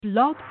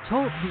Blog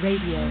Talk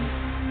Radio.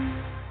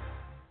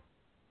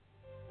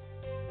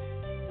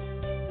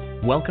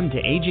 Welcome to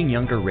Aging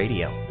Younger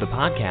Radio, the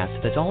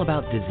podcast that's all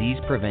about disease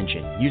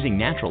prevention using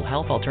natural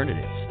health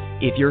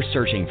alternatives. If you're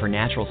searching for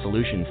natural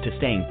solutions to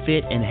staying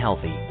fit and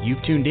healthy,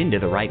 you've tuned into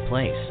the right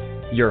place.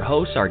 Your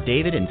hosts are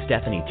David and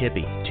Stephanie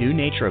Tippie, two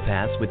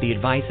naturopaths with the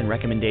advice and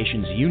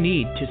recommendations you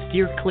need to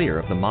steer clear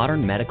of the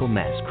modern medical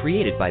mess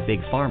created by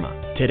Big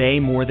Pharma. Today,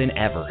 more than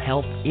ever,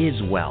 health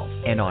is wealth,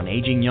 and on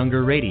Aging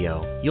Younger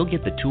Radio, you'll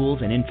get the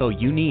tools and info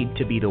you need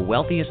to be the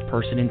wealthiest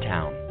person in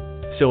town.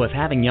 So if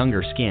having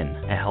younger skin,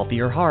 a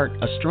healthier heart,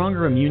 a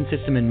stronger immune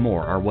system, and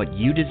more are what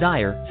you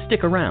desire,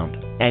 stick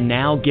around. And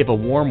now, give a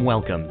warm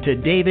welcome to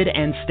David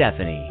and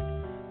Stephanie.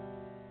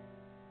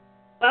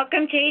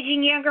 Welcome to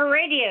Aging Younger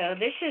Radio.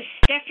 This is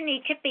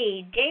Stephanie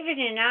Tippie. David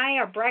and I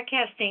are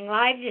broadcasting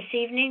live this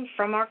evening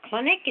from our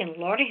clinic in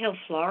Lauderhill,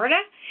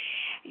 Florida.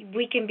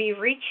 We can be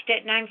reached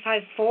at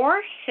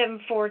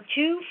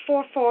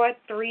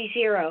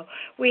 954-742-4430.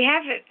 We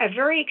have a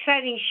very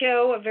exciting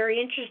show, a very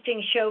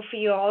interesting show for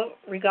you all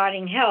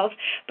regarding health,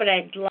 but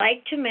I'd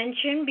like to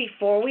mention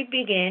before we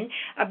begin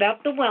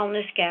about the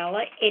Wellness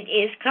Gala. It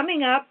is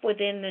coming up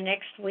within the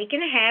next week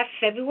and a half,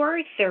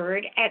 February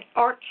 3rd at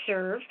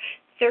ArtServe,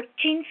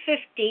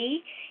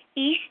 1350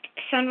 East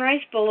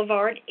Sunrise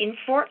Boulevard in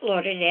Fort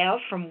Lauderdale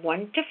from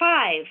 1 to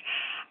 5.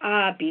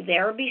 Be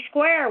there or be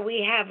square.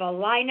 We have a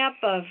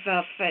lineup of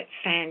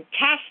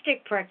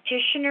fantastic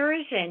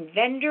practitioners and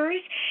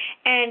vendors.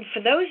 And for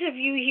those of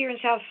you here in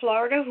South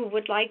Florida who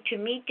would like to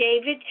meet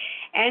David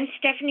and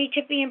Stephanie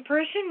Tippie in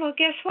person, well,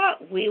 guess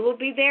what? We will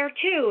be there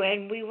too.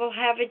 And we will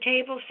have a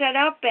table set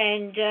up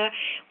and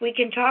we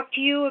can talk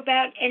to you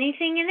about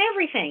anything and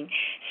everything.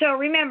 So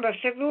remember,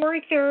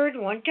 February 3rd,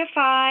 1 to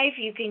 5,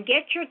 you can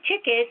get your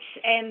tickets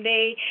and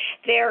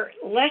they're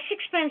less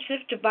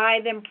expensive to buy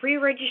them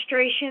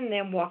pre-registration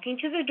than walking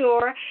to the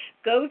door.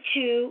 Go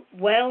to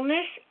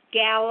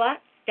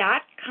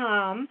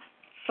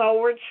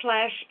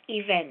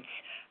wellnessgala.com/events.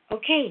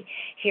 Okay,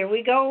 here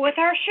we go with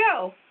our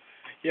show.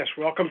 Yes,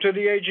 welcome to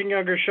the Aging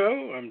Younger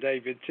Show. I'm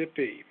David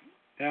Tippie.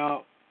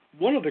 Now,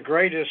 one of the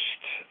greatest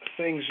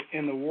things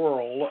in the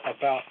world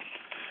about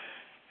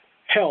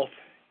health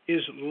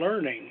is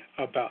learning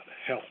about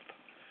health.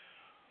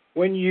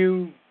 When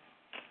you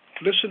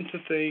listen to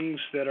things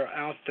that are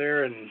out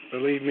there, and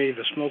believe me,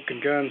 the smoke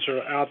and guns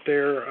are out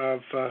there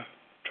of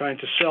trying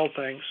to sell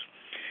things,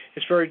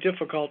 it's very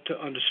difficult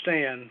to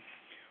understand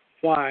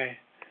why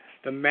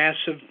the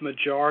massive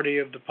majority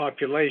of the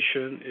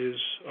population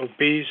is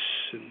obese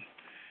and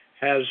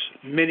has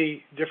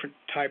many different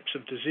types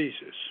of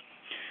diseases.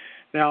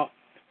 Now,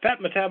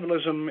 fat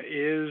metabolism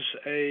is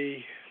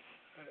a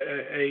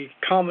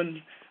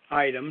common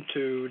item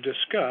to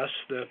discuss.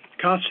 The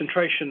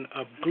concentration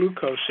of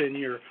glucose in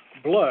your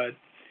blood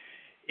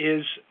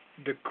is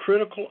the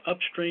critical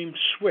upstream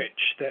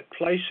switch that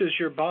places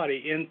your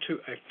body into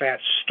a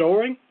fat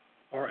storing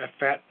or a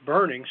fat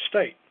burning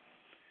state.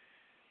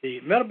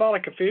 The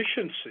metabolic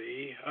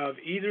efficiency of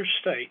either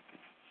state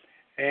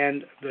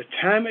and the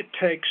time it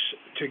takes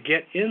to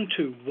get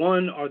into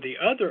one or the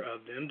other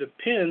of them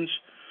depends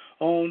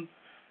on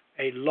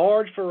a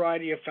large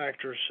variety of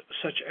factors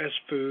such as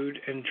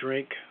food and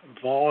drink,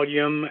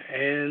 volume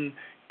and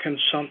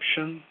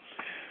consumption,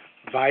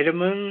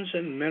 vitamins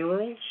and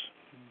minerals,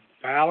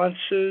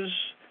 balances,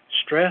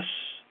 stress,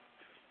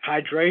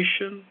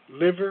 hydration,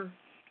 liver,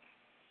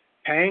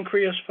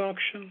 pancreas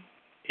function,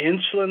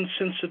 insulin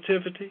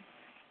sensitivity,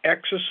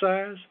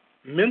 exercise,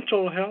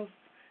 mental health,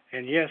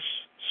 and yes,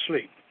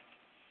 sleep.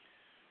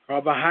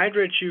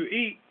 Carbohydrates you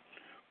eat,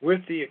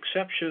 with the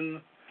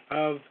exception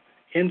of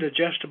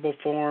indigestible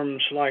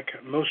forms like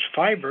most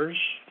fibers,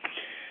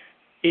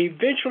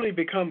 eventually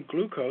become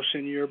glucose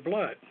in your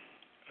blood,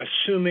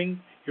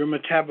 assuming your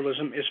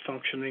metabolism is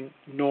functioning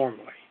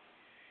normally.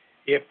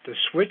 If the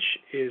switch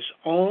is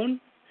on,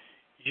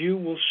 you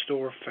will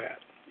store fat.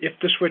 If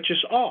the switch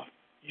is off,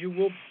 you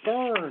will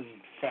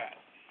burn fat.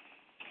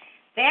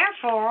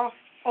 Therefore,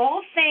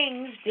 all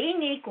things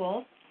being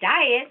equal,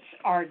 diets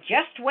are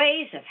just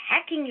ways of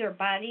hacking your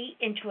body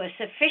into a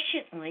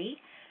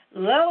sufficiently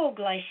low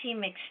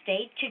glycemic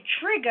state to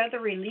trigger the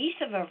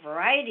release of a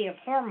variety of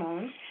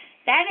hormones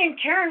that in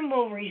turn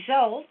will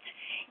result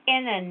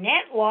in a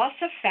net loss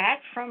of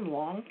fat from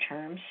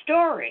long-term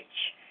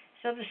storage.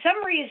 So the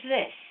summary is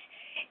this.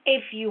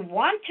 If you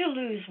want to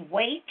lose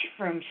weight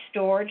from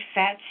stored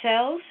fat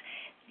cells,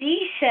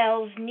 these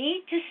cells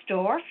need to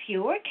store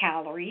fewer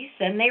calories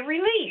than they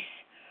release.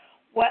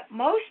 What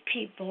most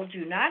people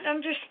do not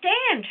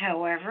understand,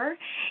 however,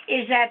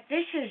 is that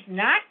this is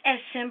not as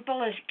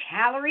simple as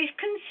calories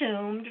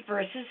consumed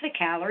versus the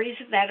calories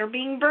that are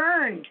being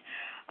burned.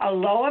 A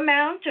low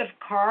amount of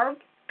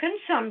carb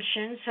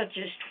consumption, such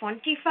as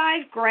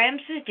 25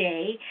 grams a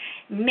day,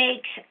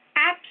 makes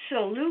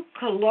absolute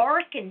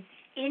caloric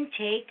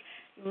intake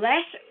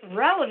less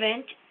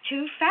relevant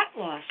to fat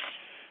loss.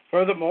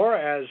 Furthermore,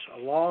 as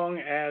long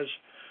as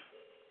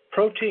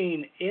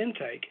protein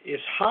intake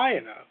is high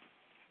enough,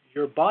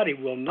 your body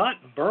will not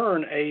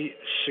burn a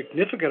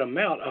significant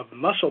amount of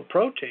muscle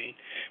protein,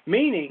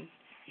 meaning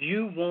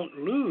you won't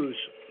lose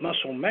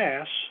muscle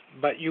mass,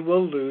 but you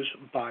will lose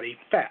body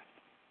fat.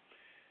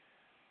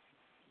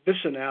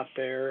 Listen out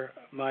there,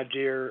 my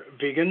dear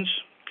vegans.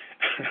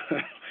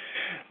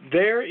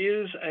 There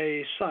is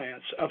a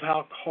science of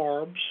how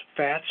carbs,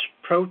 fats,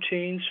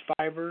 proteins,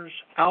 fibers,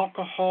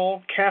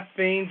 alcohol,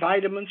 caffeine,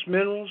 vitamins,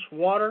 minerals,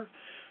 water,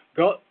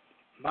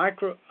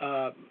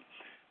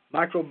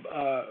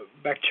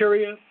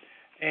 microbacteria,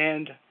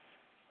 and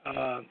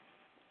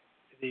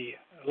the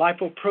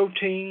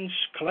lipoproteins,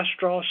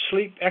 cholesterol,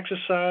 sleep,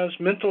 exercise,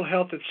 mental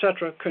health,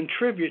 etc.,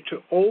 contribute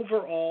to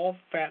overall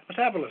fat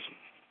metabolism.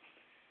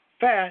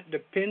 Fat,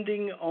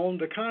 depending on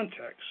the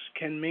context,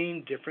 can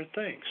mean different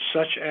things,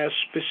 such as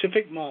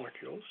specific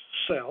molecules,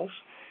 cells,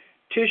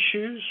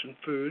 tissues, and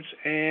foods,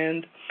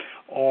 and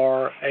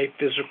or a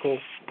physical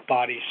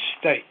body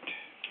state.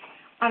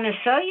 On a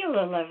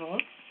cellular level,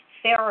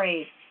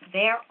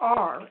 there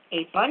are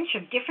a bunch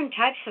of different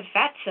types of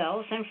fat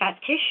cells and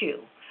fat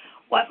tissue.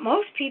 What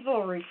most people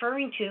are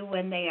referring to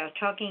when they are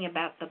talking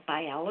about the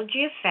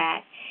biology of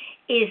fat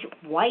is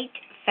white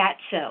fat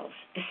cells,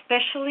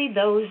 especially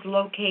those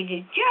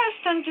located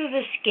just under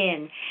the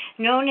skin,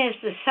 known as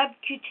the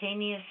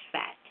subcutaneous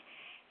fat.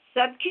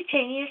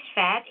 Subcutaneous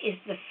fat is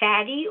the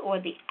fatty or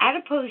the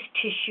adipose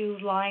tissue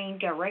lying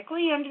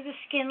directly under the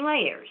skin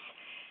layers.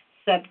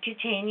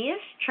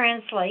 Subcutaneous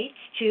translates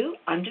to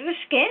under the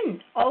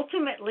skin,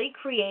 ultimately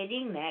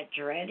creating that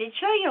dreaded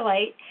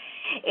cellulite.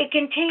 It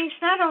contains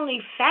not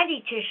only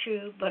fatty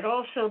tissue, but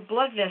also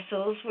blood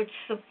vessels which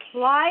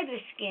supply the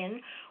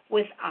skin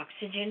with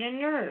oxygen and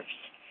nerves.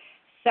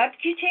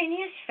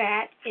 Subcutaneous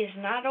fat is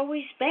not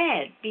always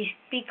bad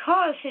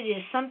because it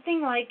is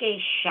something like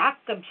a shock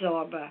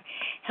absorber,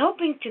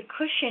 helping to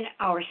cushion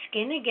our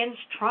skin against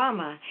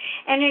trauma,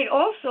 and it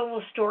also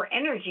will store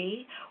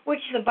energy,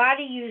 which the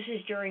body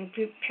uses during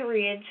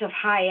periods of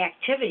high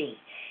activity.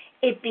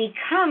 It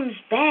becomes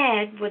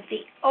bad with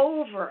the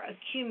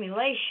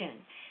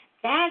overaccumulation.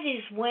 That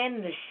is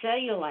when the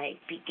cellulite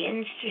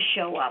begins to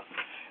show up.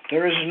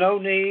 There is no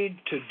need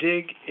to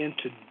dig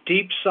into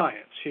deep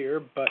science here,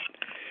 but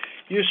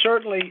you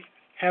certainly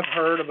have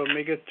heard of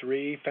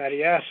omega-3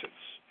 fatty acids.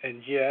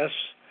 And yes,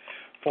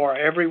 for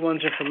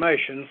everyone's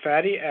information,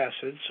 fatty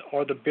acids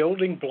are the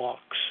building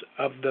blocks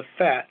of the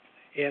fat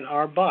in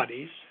our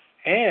bodies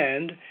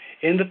and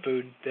in the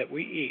food that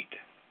we eat.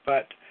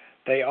 But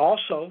they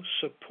also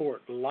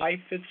support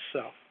life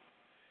itself.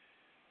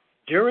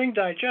 During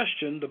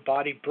digestion, the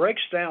body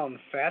breaks down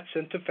fats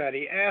into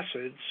fatty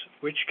acids,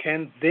 which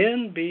can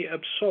then be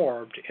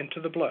absorbed into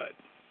the blood.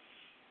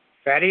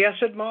 Fatty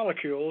acid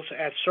molecules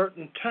at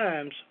certain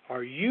times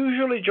are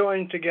usually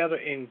joined together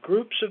in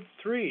groups of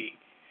 3,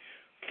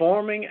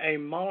 forming a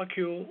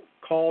molecule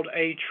called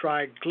a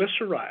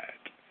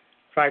triglyceride.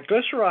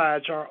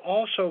 Triglycerides are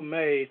also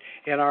made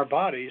in our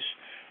bodies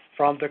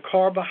from the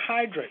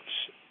carbohydrates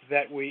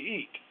that we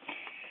eat.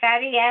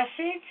 Fatty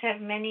acids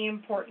have many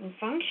important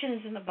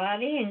functions in the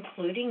body,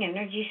 including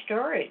energy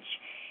storage.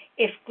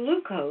 If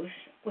glucose,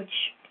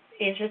 which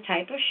is a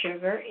type of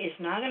sugar, is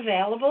not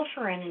available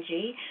for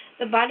energy,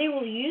 the body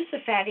will use the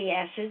fatty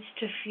acids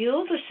to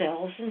fuel the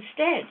cells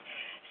instead.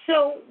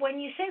 So when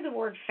you say the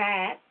word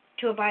fat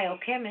to a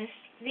biochemist,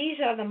 these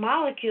are the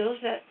molecules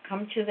that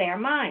come to their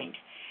mind.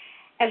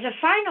 As a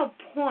final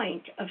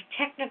point of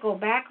technical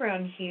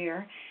background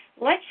here,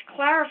 let's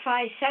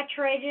clarify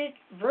saturated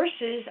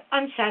versus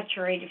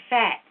unsaturated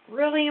fat.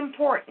 Really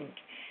important.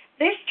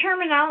 This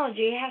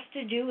terminology has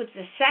to do with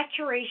the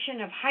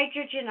saturation of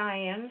hydrogen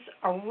ions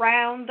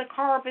around the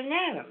carbon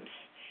atoms.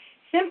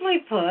 Simply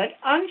put,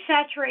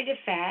 unsaturated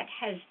fat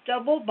has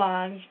double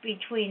bonds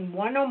between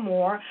one or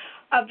more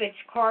of its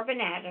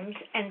carbon atoms,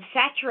 and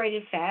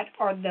saturated fat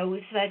are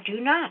those that do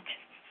not.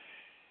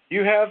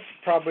 You have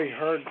probably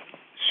heard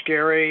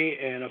scary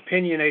and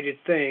opinionated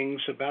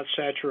things about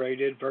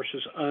saturated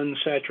versus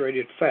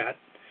unsaturated fat.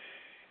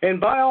 And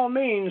by all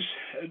means,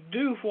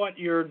 do what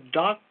your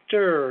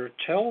doctor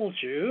tells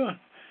you,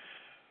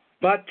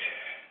 but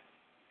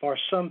for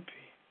some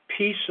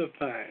peace of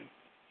mind,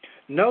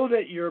 know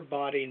that your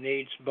body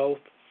needs both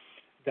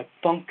to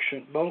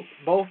function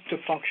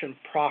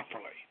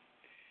properly.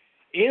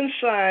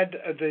 Inside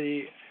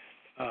the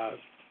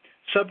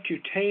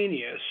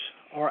subcutaneous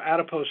or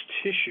adipose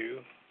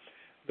tissue,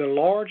 the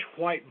large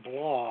white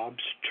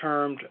blobs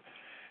termed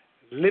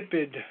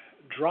lipid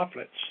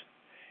droplets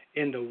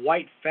in the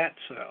white fat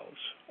cells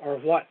are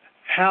what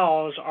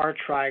house our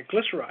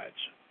triglycerides,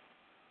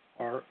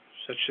 or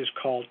such as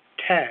called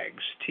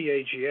TAGs,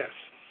 T-A-G-S.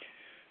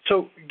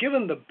 So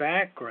given the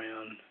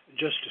background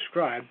just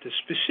described, the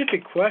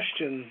specific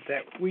question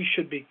that we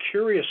should be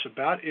curious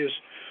about is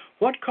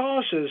what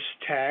causes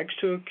TAGs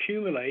to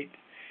accumulate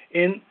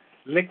in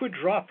liquid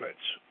droplets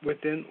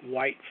within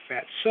white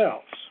fat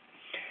cells?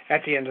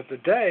 At the end of the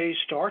day,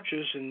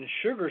 starches and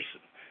sugars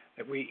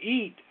that we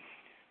eat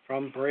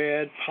from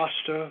bread,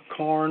 pasta,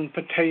 corn,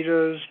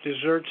 potatoes,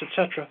 desserts,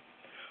 etc.,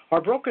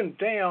 are broken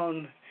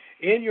down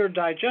in your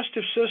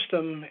digestive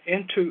system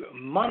into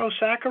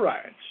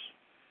monosaccharides.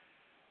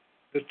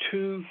 The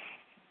two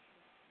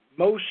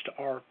most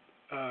are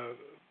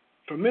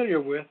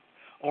familiar with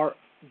are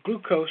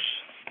glucose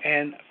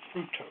and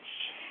fructose.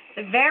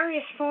 The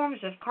various forms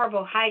of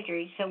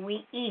carbohydrates that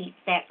we eat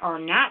that are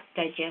not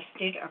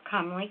digested are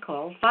commonly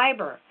called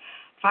fiber.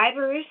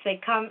 Fibers,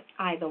 they come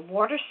either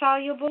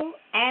water-soluble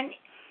and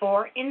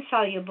or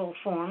insoluble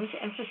forms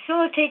and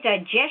facilitate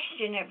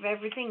digestion of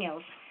everything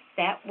else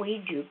that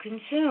we do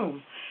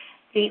consume.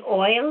 The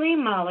oily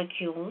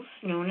molecules,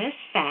 known as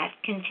fat,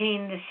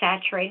 contain the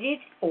saturated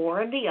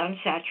or the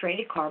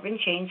unsaturated carbon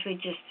chains we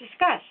just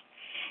discussed.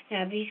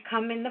 Now, these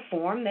come in the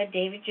form that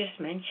David just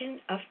mentioned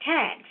of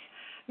tags.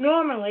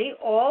 Normally,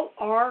 all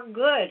are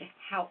good.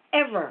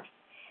 However,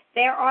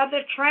 there are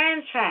the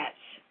trans fats,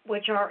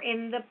 which are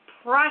in the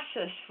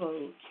processed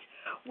foods,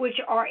 which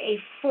are a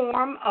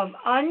form of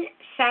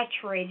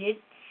unsaturated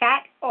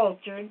fat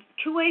altered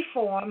to a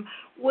form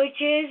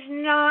which is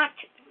not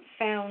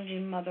found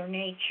in Mother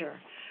Nature.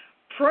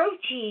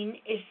 Protein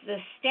is the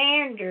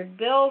standard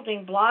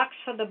building blocks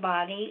for the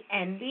body,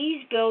 and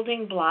these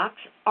building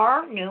blocks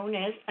are known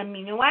as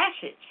amino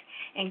acids.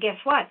 And guess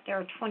what? There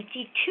are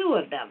 22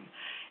 of them.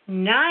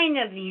 9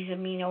 of these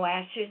amino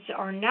acids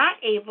are not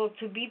able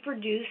to be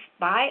produced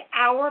by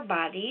our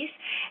bodies,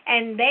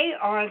 and they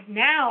are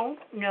now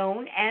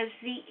known as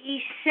the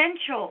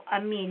essential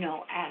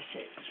amino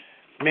acids.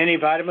 Many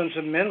vitamins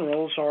and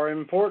minerals are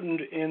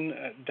important in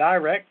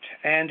direct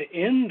and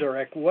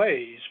indirect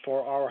ways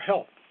for our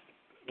health.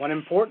 One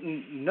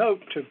important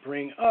note to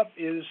bring up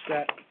is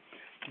that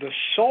the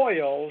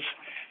soils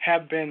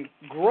have been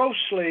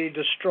grossly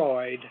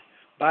destroyed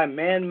by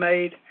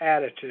man-made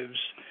additives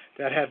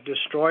that have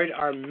destroyed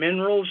our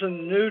minerals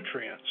and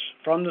nutrients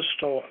from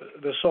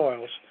the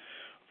soils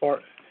for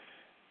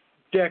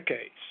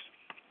decades.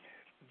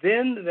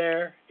 Then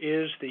there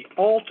is the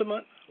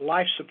ultimate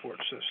life support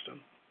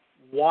system,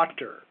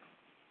 water.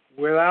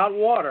 Without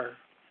water,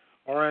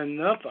 or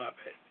enough of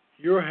it,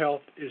 your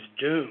health is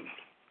doomed.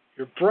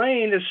 Your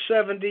brain is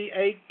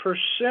 78%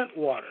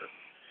 water,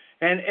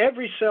 and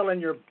every cell in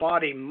your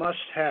body must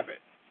have it.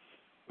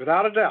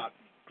 Without a doubt,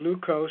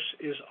 glucose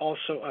is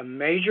also a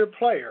major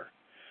player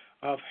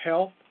of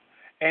health,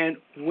 and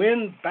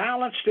when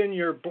balanced in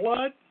your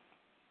blood,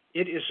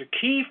 it is a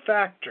key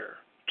factor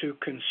to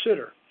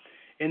consider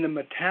in the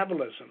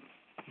metabolism,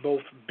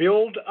 both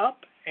build up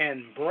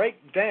and break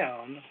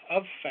down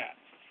of fat.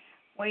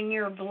 When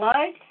your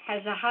blood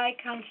has a high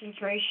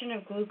concentration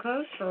of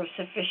glucose for a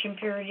sufficient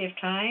period of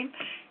time,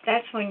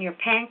 that's when your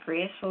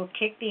pancreas will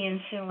kick the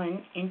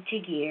insulin into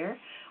gear,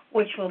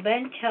 which will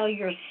then tell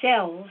your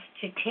cells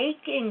to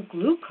take in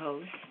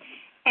glucose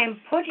and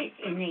put it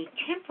in a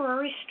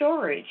temporary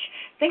storage.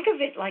 Think of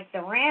it like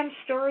the RAM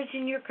storage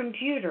in your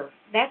computer.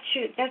 That's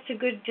a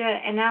good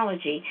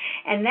analogy.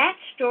 And that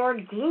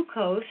stored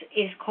glucose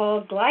is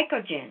called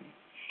glycogen.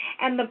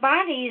 And the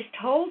body is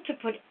told to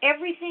put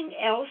everything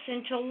else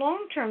into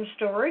long-term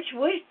storage,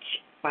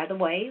 which, by the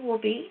way, will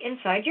be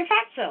inside your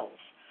fat cells.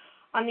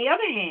 On the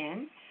other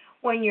hand,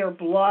 when your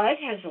blood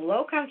has a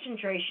low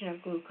concentration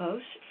of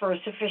glucose for a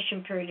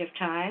sufficient period of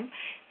time,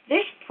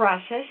 this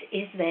process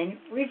is then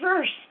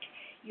reversed.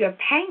 Your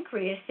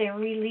pancreas then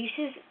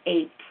releases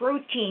a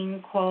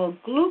protein called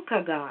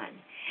glucagon.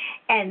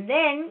 And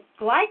then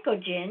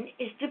glycogen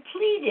is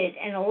depleted,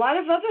 and a lot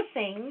of other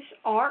things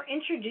are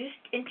introduced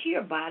into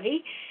your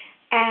body,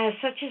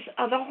 such as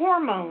other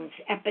hormones,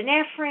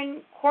 epinephrine,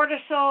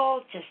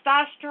 cortisol,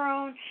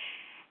 testosterone.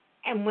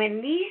 And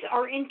when these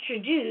are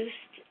introduced,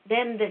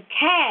 then the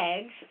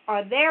tags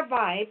are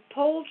thereby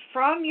pulled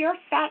from your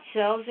fat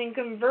cells and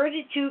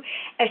converted to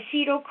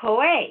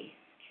acetyl-CoA,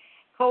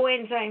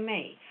 coenzyme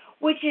A,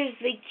 which is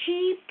the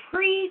key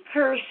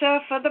precursor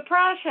for the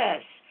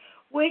process,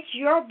 which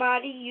your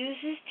body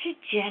uses to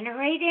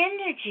generate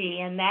energy,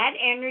 and that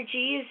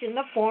energy is in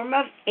the form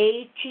of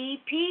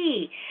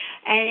ATP,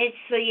 and it's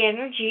the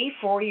energy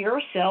for your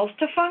cells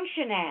to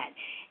function at.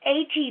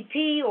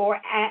 ATP, or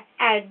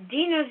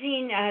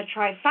adenosine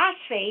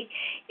triphosphate,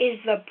 is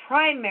the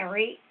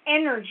primary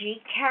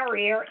energy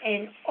carrier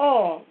in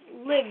all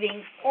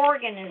living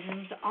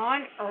organisms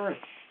on Earth.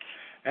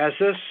 As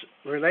this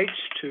relates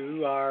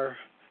to our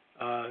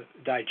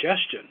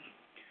digestion,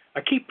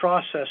 a key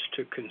process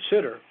to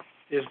consider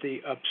is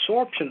the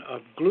absorption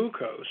of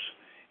glucose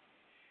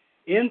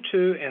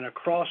into and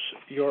across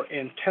your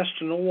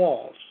intestinal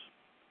walls.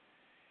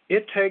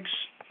 It takes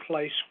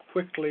place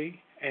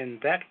quickly, and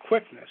that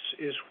quickness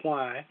is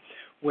why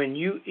when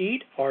you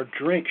eat or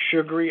drink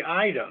sugary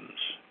items,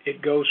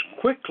 it goes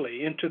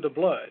quickly into the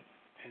blood,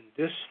 and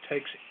this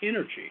takes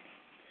energy.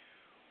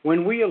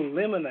 When we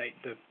eliminate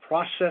the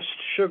processed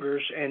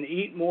sugars and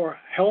eat more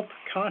health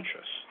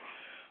conscious,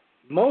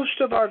 most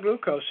of our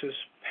glucose is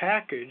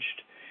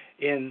packaged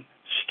in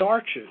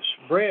starches,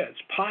 breads,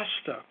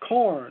 pasta,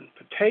 corn,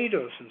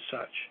 potatoes, and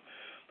such.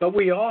 But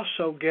we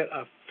also get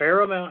a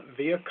fair amount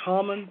via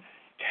common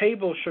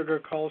table sugar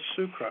called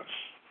sucrose.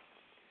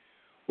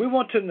 We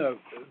want to note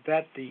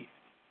that the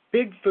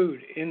big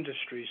food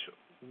industry's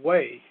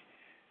way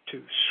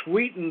to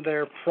sweeten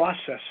their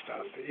processed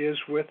stuff is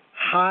with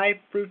high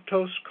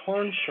fructose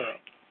corn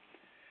syrup.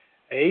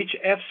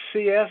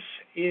 HFCS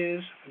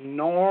is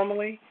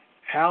normally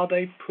how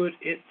they put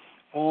it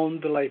on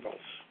the labels.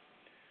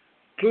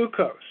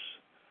 Glucose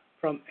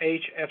from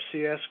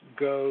HFCS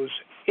goes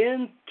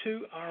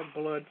into our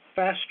blood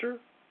faster,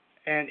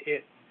 and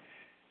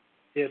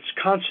its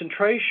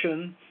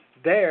concentration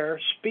there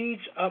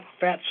speeds up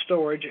fat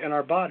storage in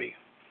our body.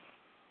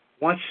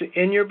 Once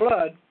in your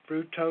blood,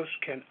 fructose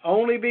can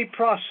only be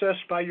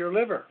processed by your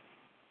liver,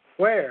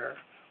 where,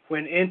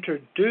 when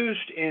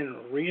introduced in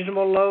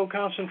reasonable low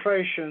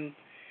concentration,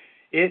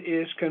 it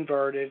is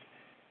converted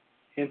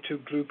into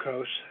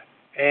glucose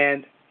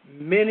and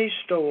many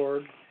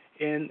stored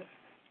in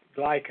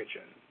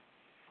glycogen.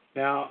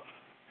 Now,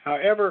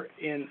 however,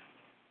 in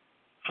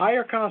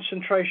higher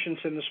concentrations,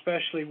 and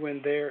especially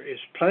when there is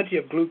plenty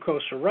of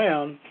glucose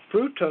around,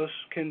 fructose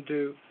can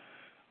do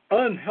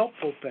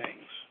unhelpful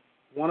things,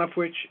 one of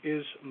which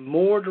is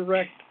more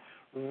direct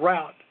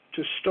route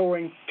to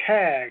storing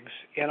tags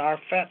in our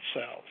fat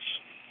cells.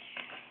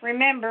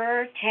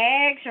 Remember,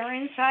 tags are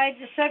inside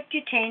the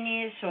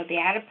subcutaneous or the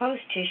adipose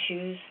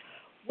tissues,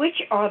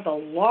 which are the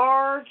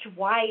large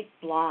white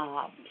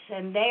blobs,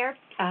 and they're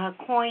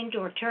coined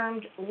or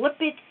termed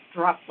lipid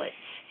droplets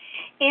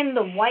in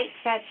the white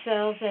fat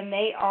cells, and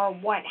they are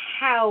what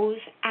house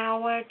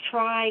our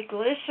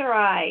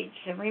triglycerides.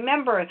 And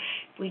remember,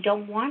 we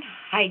don't want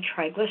high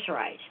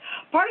triglycerides.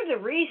 Part of the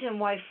reason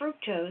why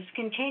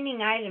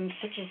fructose-containing items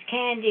such as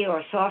candy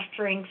or soft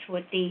drinks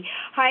with the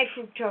high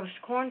fructose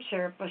corn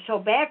syrup are so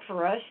bad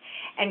for us,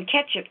 and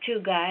ketchup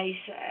too, guys,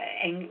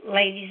 and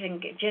ladies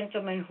and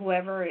gentlemen,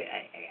 whoever,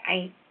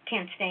 I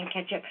can't stand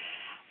ketchup,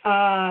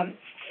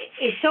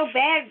 is so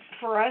bad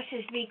for us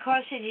is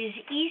because it is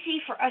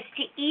easy for us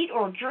to eat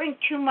or drink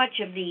too much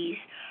of these,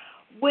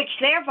 which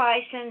thereby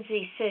sends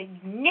a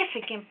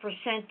significant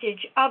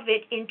percentage of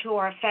it into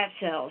our fat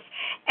cells,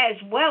 as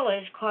well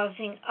as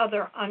causing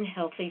other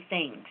unhealthy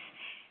things.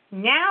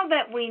 Now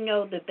that we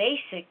know the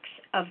basics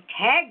of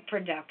tag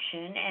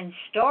production and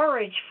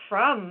storage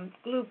from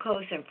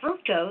glucose and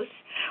fructose,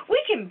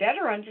 we can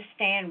better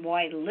understand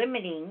why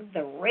limiting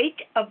the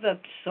rate of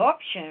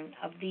absorption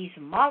of these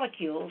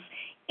molecules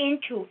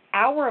into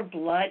our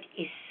blood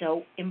is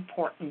so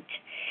important.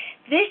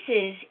 This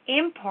is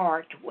in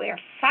part where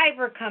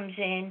fiber comes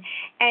in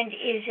and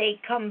is a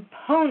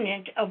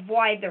component of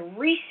why the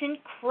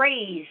recent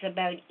craze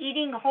about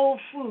eating whole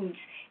foods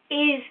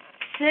is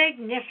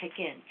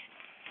significant.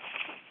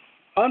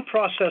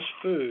 Unprocessed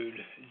food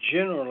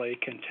generally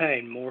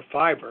contain more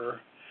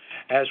fiber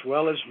as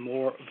well as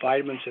more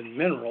vitamins and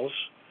minerals,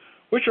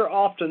 which are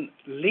often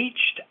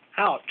leached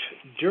out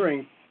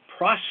during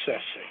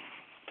processing.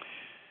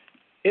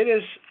 It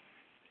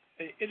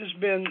has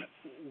been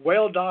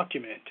well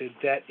documented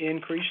that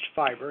increased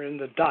fiber in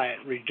the diet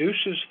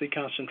reduces the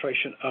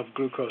concentration of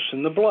glucose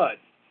in the blood.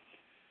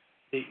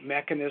 The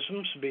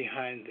mechanisms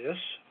behind this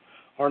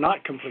are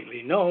not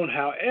completely known.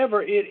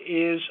 However, it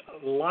is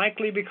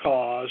likely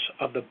because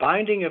of the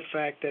binding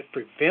effect that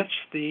prevents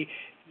the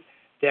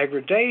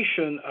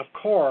degradation of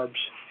carbs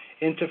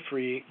into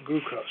free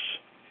glucose.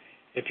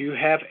 If you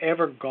have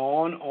ever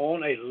gone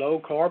on a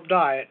low-carb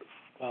diet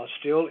while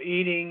still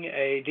eating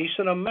a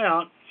decent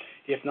amount,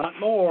 if not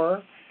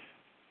more,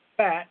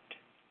 fat,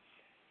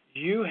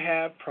 you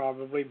have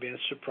probably been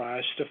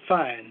surprised to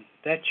find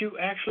that you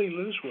actually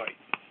lose weight.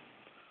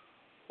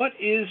 What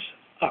is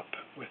up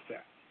with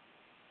that?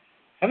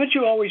 Haven't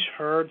you always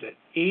heard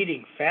that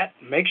eating fat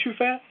makes you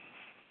fat?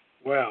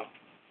 Well,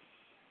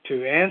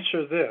 to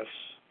answer this,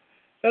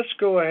 let's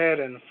go ahead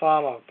and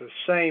follow the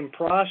same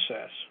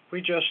process we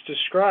just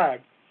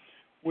described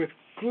with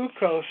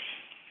glucose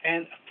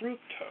and fructose.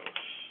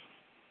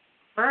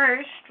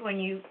 First, when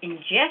you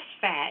ingest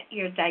fat,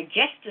 your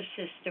digestive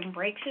system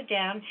breaks it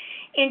down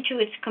into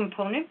its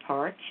component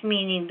parts,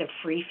 meaning the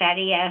free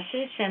fatty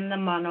acids and the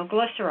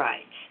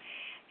monoglycerides.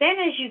 Then,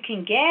 as you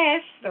can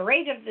guess, the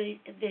rate of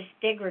this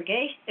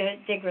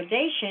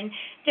degradation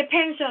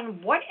depends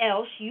on what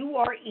else you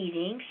are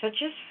eating,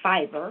 such as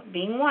fiber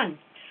being one.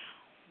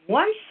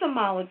 Once the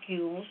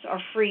molecules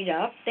are freed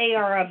up, they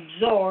are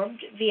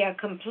absorbed via a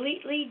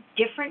completely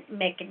different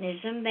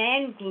mechanism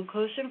than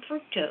glucose and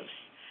fructose.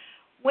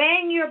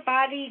 When your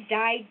body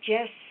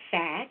digests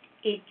fat,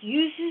 it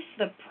uses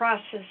the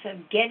process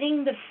of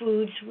getting the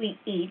foods we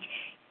eat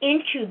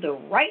into the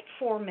right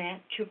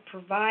format to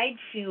provide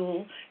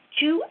fuel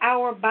to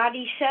our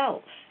body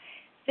cells.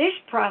 This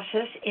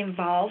process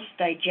involves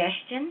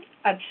digestion,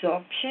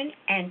 absorption,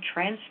 and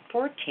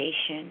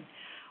transportation.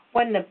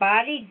 When the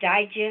body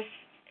digests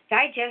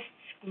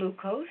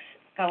glucose,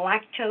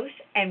 galactose,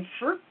 and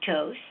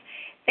fructose,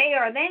 they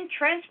are then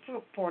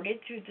transported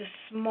through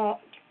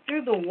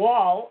the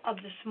wall of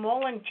the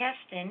small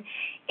intestine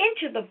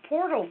into the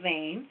portal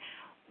vein,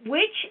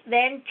 which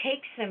then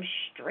takes them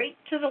straight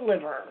to the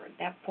liver.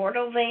 That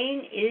portal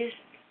vein is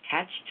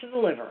attached to the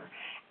liver.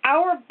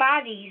 Our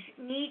bodies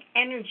need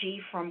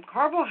energy from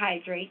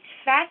carbohydrates,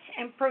 fats,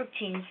 and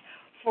proteins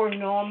for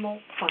normal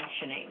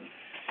functioning.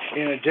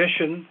 In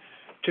addition,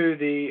 to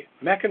the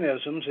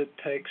mechanisms it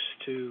takes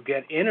to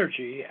get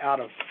energy out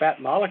of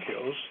fat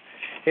molecules,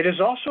 it is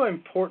also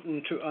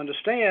important to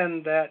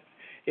understand that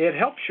it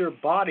helps your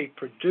body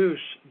produce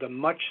the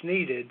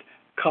much-needed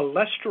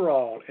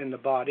cholesterol in the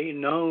body,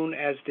 known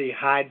as the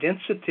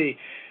high-density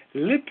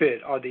lipid,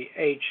 or the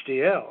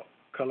HDL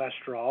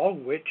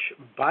cholesterol, which,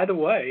 by the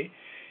way,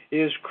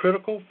 is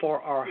critical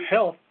for our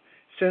health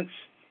since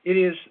it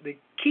is the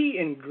key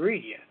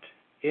ingredient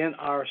in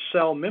our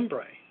cell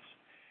membranes,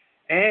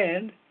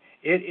 and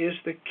it is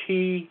the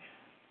key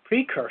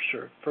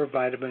precursor for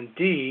vitamin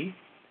D,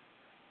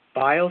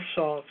 bile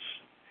salts,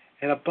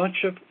 and a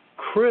bunch of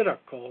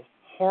critical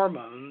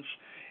hormones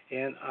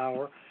in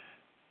our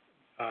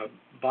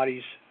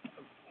body's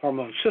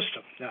hormone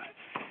system. Now,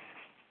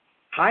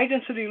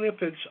 high-density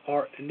lipids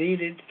are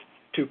needed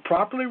to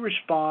properly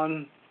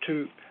respond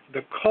to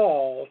the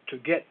call to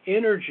get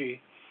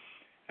energy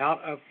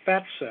out of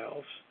fat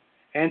cells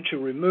and to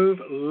remove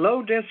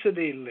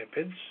low-density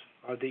lipids,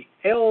 or the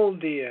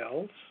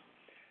LDLs,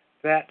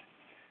 that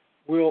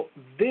will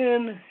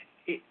then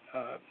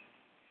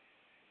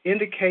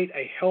indicate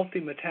a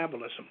healthy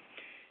metabolism.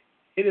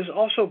 It is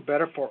also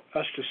better for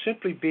us to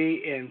simply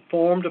be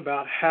informed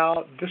about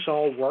how this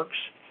all works,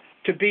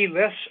 to be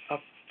less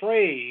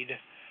afraid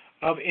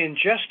of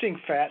ingesting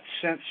fat,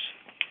 since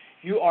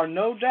you are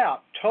no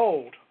doubt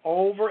told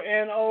over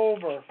and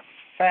over,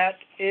 fat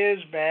is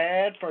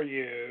bad for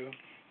you.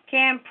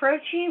 Can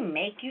protein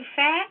make you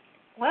fat?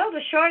 Well,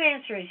 the short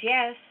answer is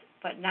yes,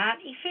 but not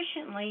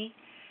efficiently.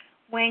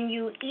 When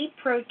you eat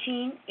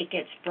protein, it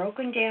gets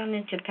broken down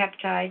into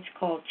peptides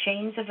called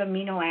chains of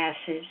amino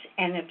acids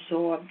and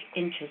absorbed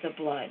into the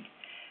blood.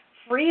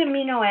 Free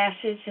amino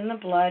acids in the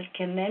blood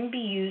can then be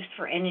used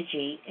for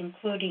energy,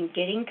 including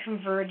getting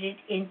converted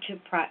into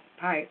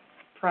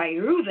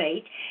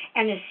pyruvate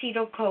and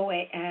acetyl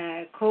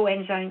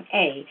coenzyme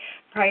A.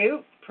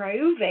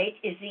 Pyruvate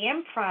is the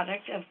end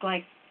product of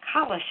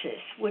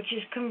glycolysis, which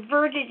is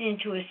converted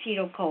into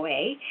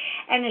acetyl-CoA,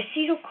 and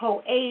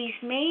acetyl-CoA's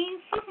main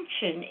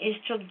function is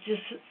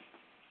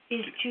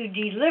to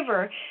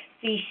deliver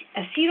the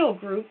acetyl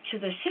group to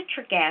the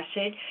citric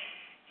acid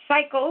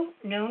cycle,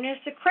 known as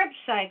the Krebs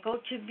cycle,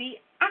 to be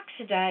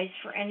oxidized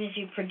for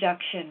energy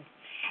production.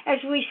 As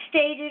we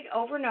stated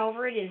over and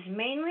over, it is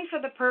mainly for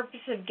the purpose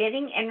of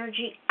getting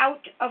energy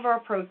out of our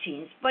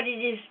proteins, but it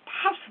is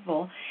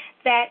possible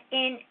that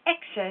in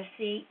excess,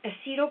 the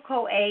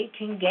acetyl-CoA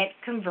can get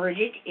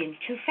converted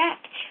into fat.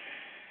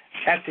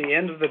 At the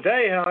end of the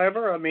day,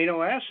 however,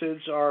 amino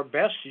acids are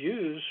best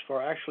used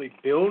for actually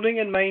building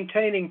and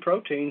maintaining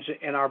proteins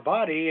in our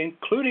body,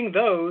 including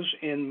those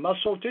in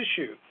muscle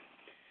tissue.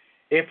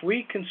 If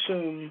we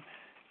consume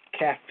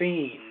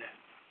caffeine,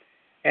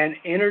 an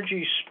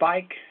energy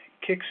spike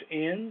kicks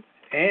in,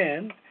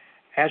 and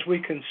as we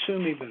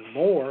consume even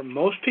more,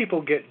 most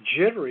people get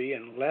jittery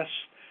and less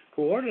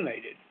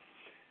coordinated.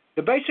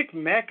 The basic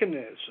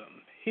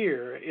mechanism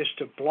here is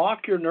to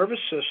block your nervous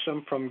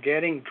system from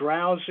getting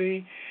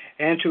drowsy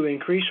and to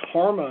increase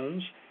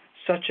hormones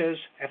such as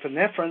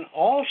epinephrine,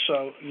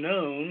 also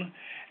known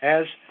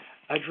as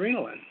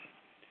adrenaline.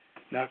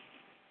 Now,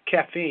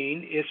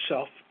 caffeine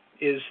itself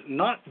is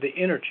not the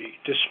energy,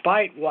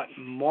 despite what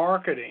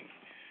marketing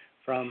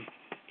from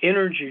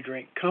energy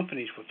drink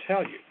companies will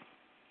tell you.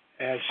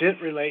 As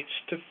it relates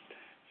to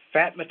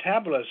fat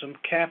metabolism,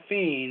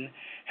 caffeine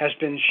has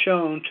been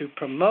shown to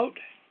promote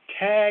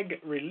CAG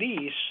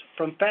release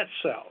from fat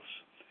cells.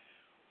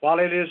 While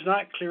it is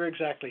not clear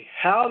exactly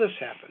how this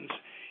happens,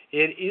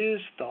 it is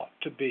thought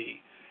to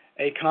be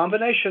a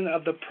combination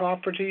of the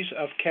properties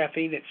of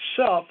caffeine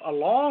itself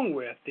along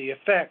with the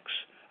effects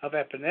of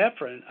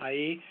epinephrine,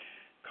 i.e.,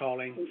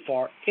 calling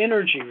for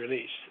energy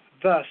release.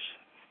 Thus,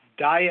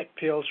 diet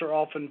pills are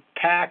often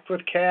packed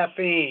with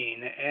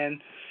caffeine,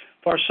 and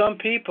for some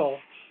people,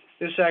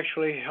 this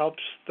actually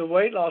helps the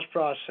weight loss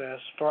process.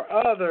 For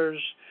others,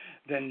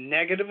 the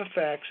negative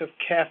effects of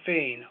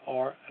caffeine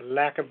or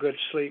lack of good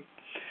sleep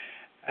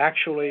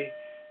actually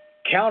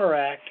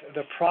counteract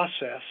the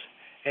process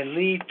and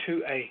lead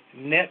to a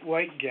net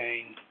weight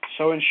gain.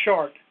 So in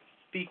short,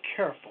 be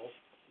careful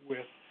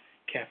with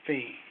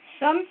caffeine.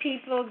 Some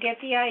people get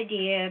the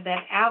idea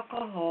that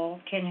alcohol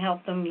can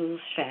help them lose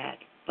fat.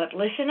 But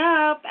listen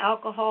up,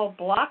 alcohol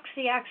blocks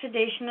the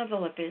oxidation of the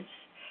lipids,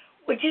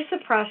 which is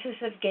the process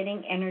of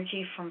getting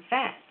energy from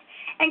fat,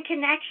 and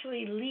can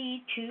actually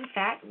lead to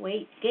fat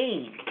weight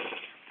gain.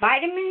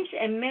 Vitamins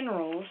and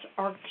minerals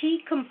are key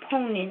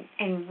component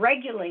and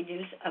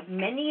regulators of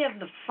many of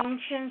the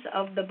functions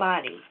of the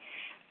body.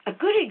 A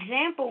good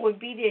example would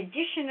be the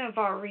addition of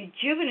our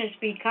Rejuvenous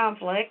B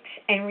complex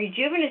and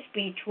Rejuvenous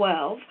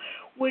B12,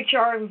 which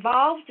are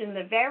involved in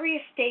the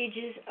various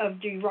stages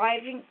of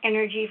deriving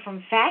energy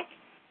from fat,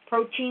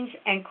 proteins,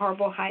 and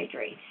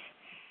carbohydrates.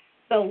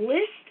 The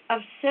list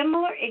of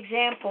similar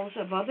examples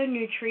of other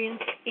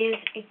nutrients is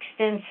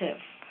extensive.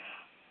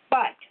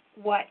 But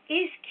what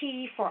is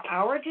key for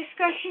our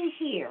discussion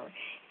here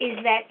is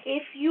that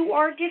if you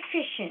are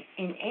deficient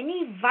in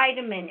any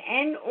vitamin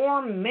and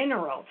or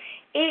mineral,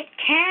 it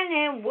can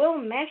and will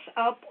mess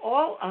up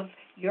all of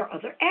your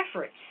other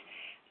efforts.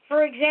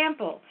 For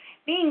example,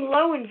 being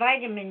low in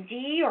vitamin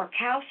D or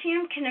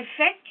calcium can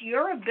affect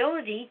your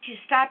ability to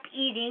stop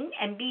eating,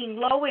 and being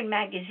low in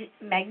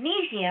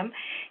magnesium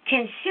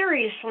can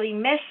seriously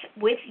mess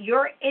with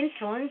your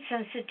insulin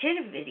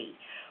sensitivity.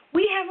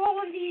 We have all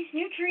of these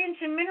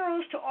nutrients and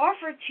minerals to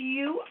offer to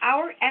you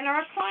and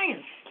our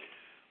clients.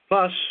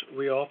 Plus,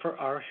 we offer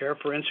our hair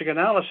forensic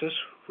analysis,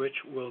 which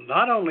will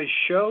not only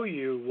show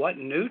you what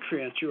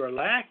nutrients you are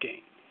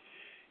lacking,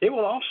 it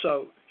will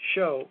also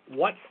show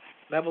what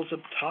levels of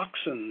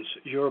toxins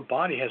your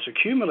body has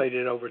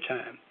accumulated over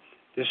time.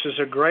 This is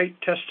a great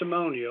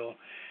testimonial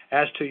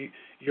as to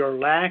your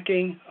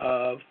lacking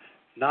of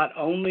not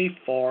only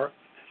for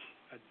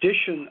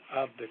addition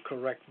of the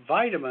correct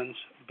vitamins,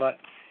 but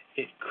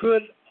it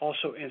could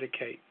also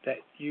indicate that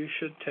you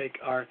should take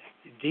our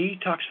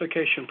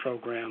detoxification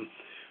program,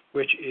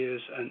 which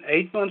is an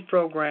 8-month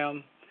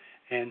program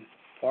and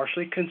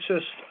partially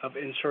consists of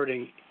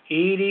inserting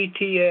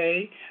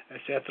EDTA,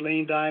 that's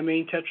ethylene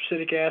diamine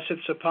tetracetic acid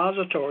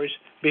suppositories,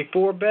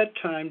 before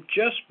bedtime,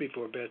 just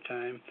before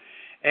bedtime.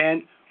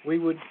 And we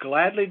would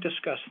gladly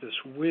discuss this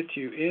with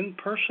you in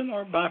person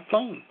or by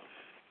phone.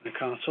 The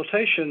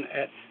consultation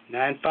at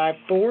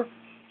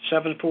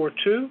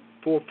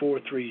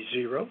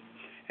 954-742-4430.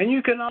 And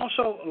you can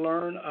also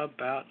learn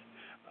about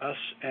us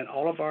and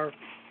all of our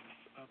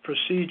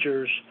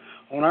procedures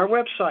on our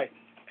website,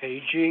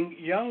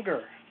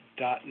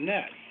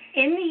 agingyounger.net.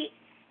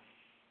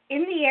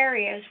 In the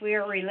areas we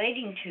are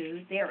relating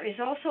to, there is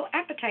also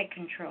appetite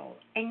control.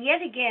 And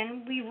yet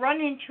again, we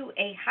run into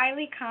a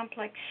highly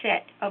complex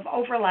set of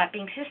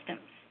overlapping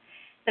systems.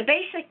 The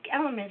basic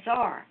elements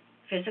are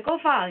physical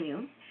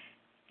volume,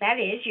 that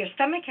is, your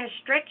stomach has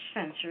stretch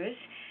sensors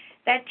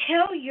that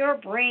tell your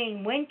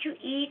brain when to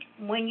eat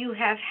when you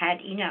have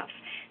had enough.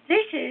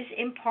 This is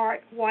in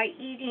part why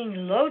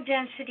eating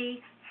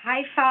low-density,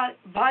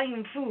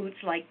 high-volume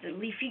foods like the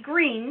leafy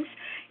greens,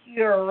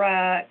 your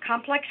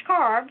complex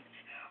carbs,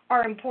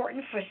 are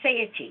important for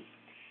satiety.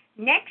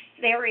 Next,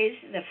 there is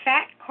the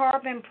fat,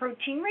 carb, and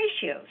protein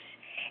ratios.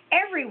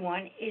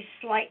 Everyone is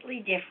slightly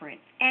different,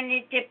 and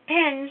it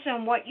depends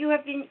on what you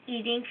have been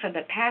eating for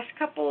the past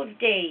couple of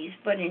days,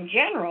 but in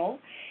general,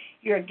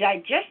 your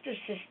digestive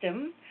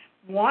system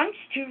wants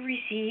to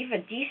receive a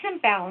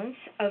decent balance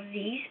of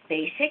these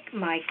basic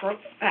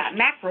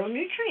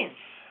macronutrients.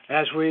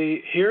 As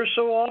we hear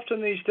so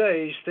often these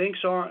days,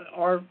 things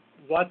aren't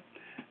what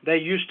they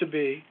used to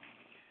be.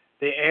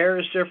 The air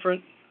is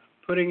different.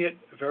 Putting it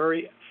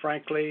very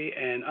frankly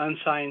and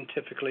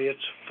unscientifically,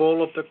 it's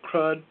full of the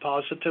crud,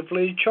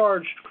 positively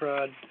charged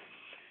crud.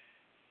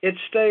 It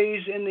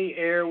stays in the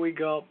air we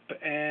gulp,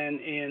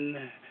 and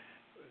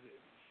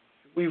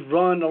we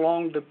run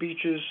along the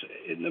beaches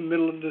in the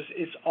middle of this.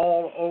 It's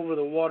all over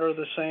the water,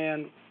 the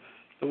sand,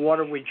 the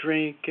water we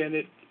drink, and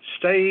it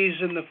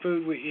stays in the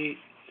food we eat,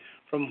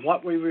 from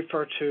what we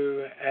refer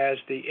to as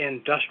the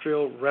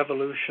Industrial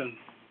Revolution.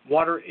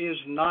 Water is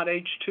not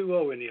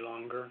H2O any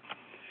longer.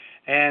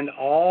 And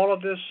all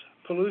of this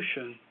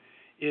pollution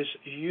is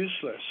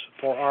useless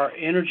for our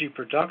energy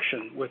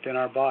production within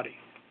our body.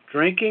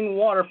 Drinking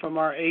water from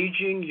our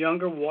aging,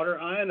 younger water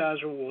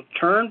ionizer will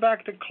turn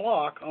back the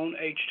clock on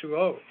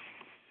H2O.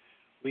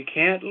 We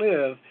can't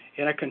live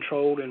in a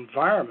controlled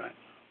environment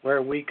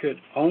where we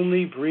could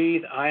only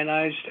breathe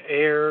ionized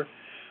air,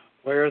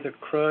 where the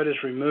crud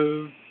is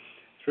removed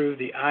through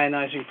the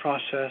ionizing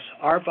process.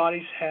 Our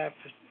bodies have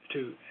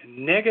to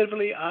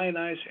negatively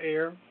ionize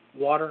air,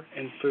 water,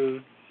 and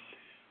food,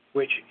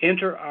 which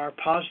enter our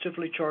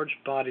positively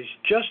charged bodies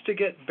just to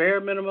get bare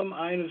minimum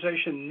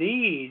ionization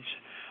needs.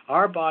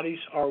 Our bodies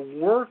are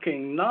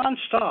working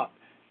nonstop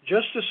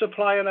just to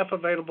supply enough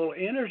available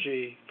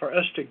energy for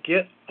us to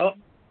get up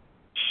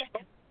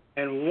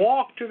and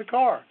walk to the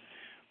car.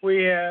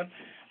 We have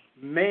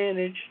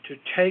managed to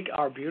take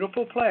our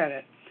beautiful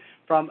planet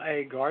from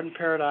a garden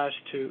paradise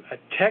to a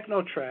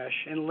techno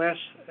trash in less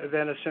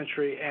than a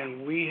century,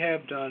 and we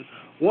have done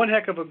one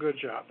heck of a good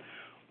job.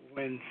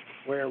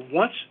 Where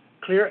once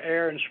clear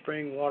air and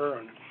spring water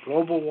and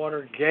global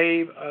water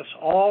gave us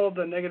all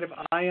the negative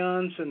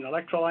ions and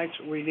electrolytes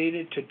we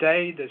needed,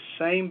 today the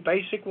same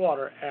basic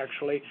water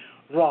actually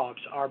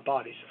robs our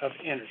bodies of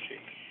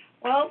energy.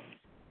 Well,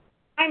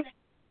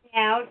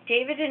 now,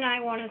 David and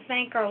I want to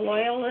thank our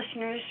loyal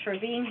listeners for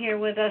being here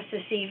with us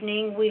this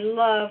evening. We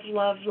love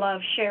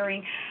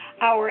sharing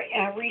our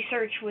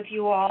research with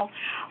you all.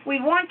 We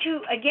want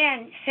to,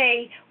 again,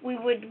 say we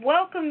would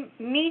welcome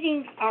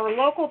meeting our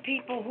local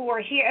people who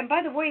are here. And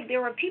by the way,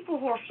 there are people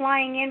who are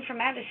flying in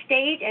from out of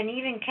state and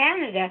even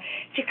Canada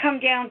to come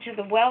down to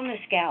the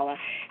Wellness Gala.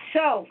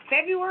 So,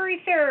 February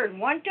 3rd,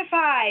 1 to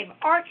 5,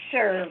 Art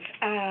Serve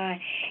at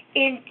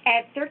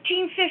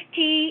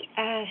 1350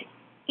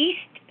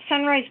 East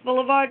Sunrise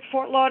Boulevard,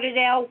 Fort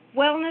Lauderdale,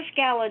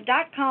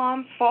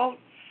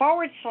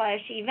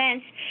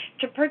 wellnessgala.com/events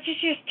to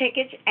purchase your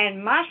tickets.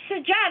 And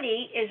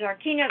Masajati is our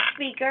keynote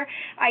speaker.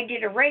 I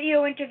did a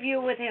radio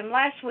interview with him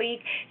last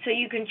week, so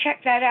you can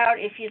check that out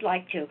if you'd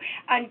like to.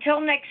 Until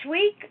next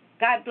week,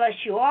 God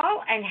bless you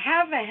all, and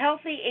have a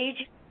healthy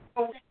age.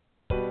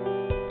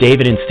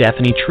 David and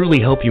Stephanie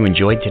truly hope you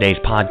enjoyed today's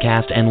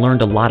podcast and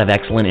learned a lot of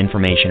excellent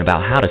information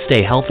about how to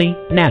stay healthy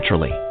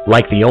naturally.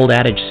 Like the old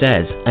adage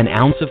says, an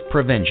ounce of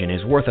prevention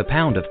is worth a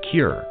pound of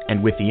cure.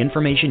 And with the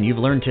information you've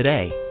learned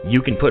today,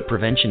 you can put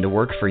prevention to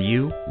work for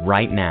you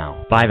right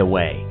now. By the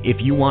way, if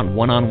you want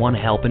one-on-one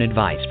help and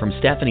advice from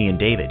Stephanie and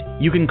David,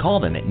 you can call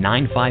them at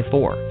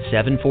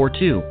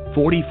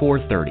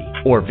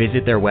 954-742-4430 or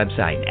visit their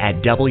website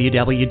at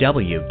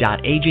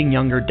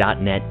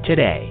www.agingyounger.net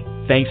today.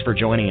 Thanks for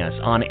joining us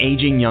on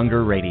Aging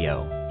Younger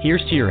Radio.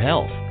 Here's to your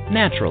health,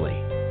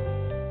 naturally.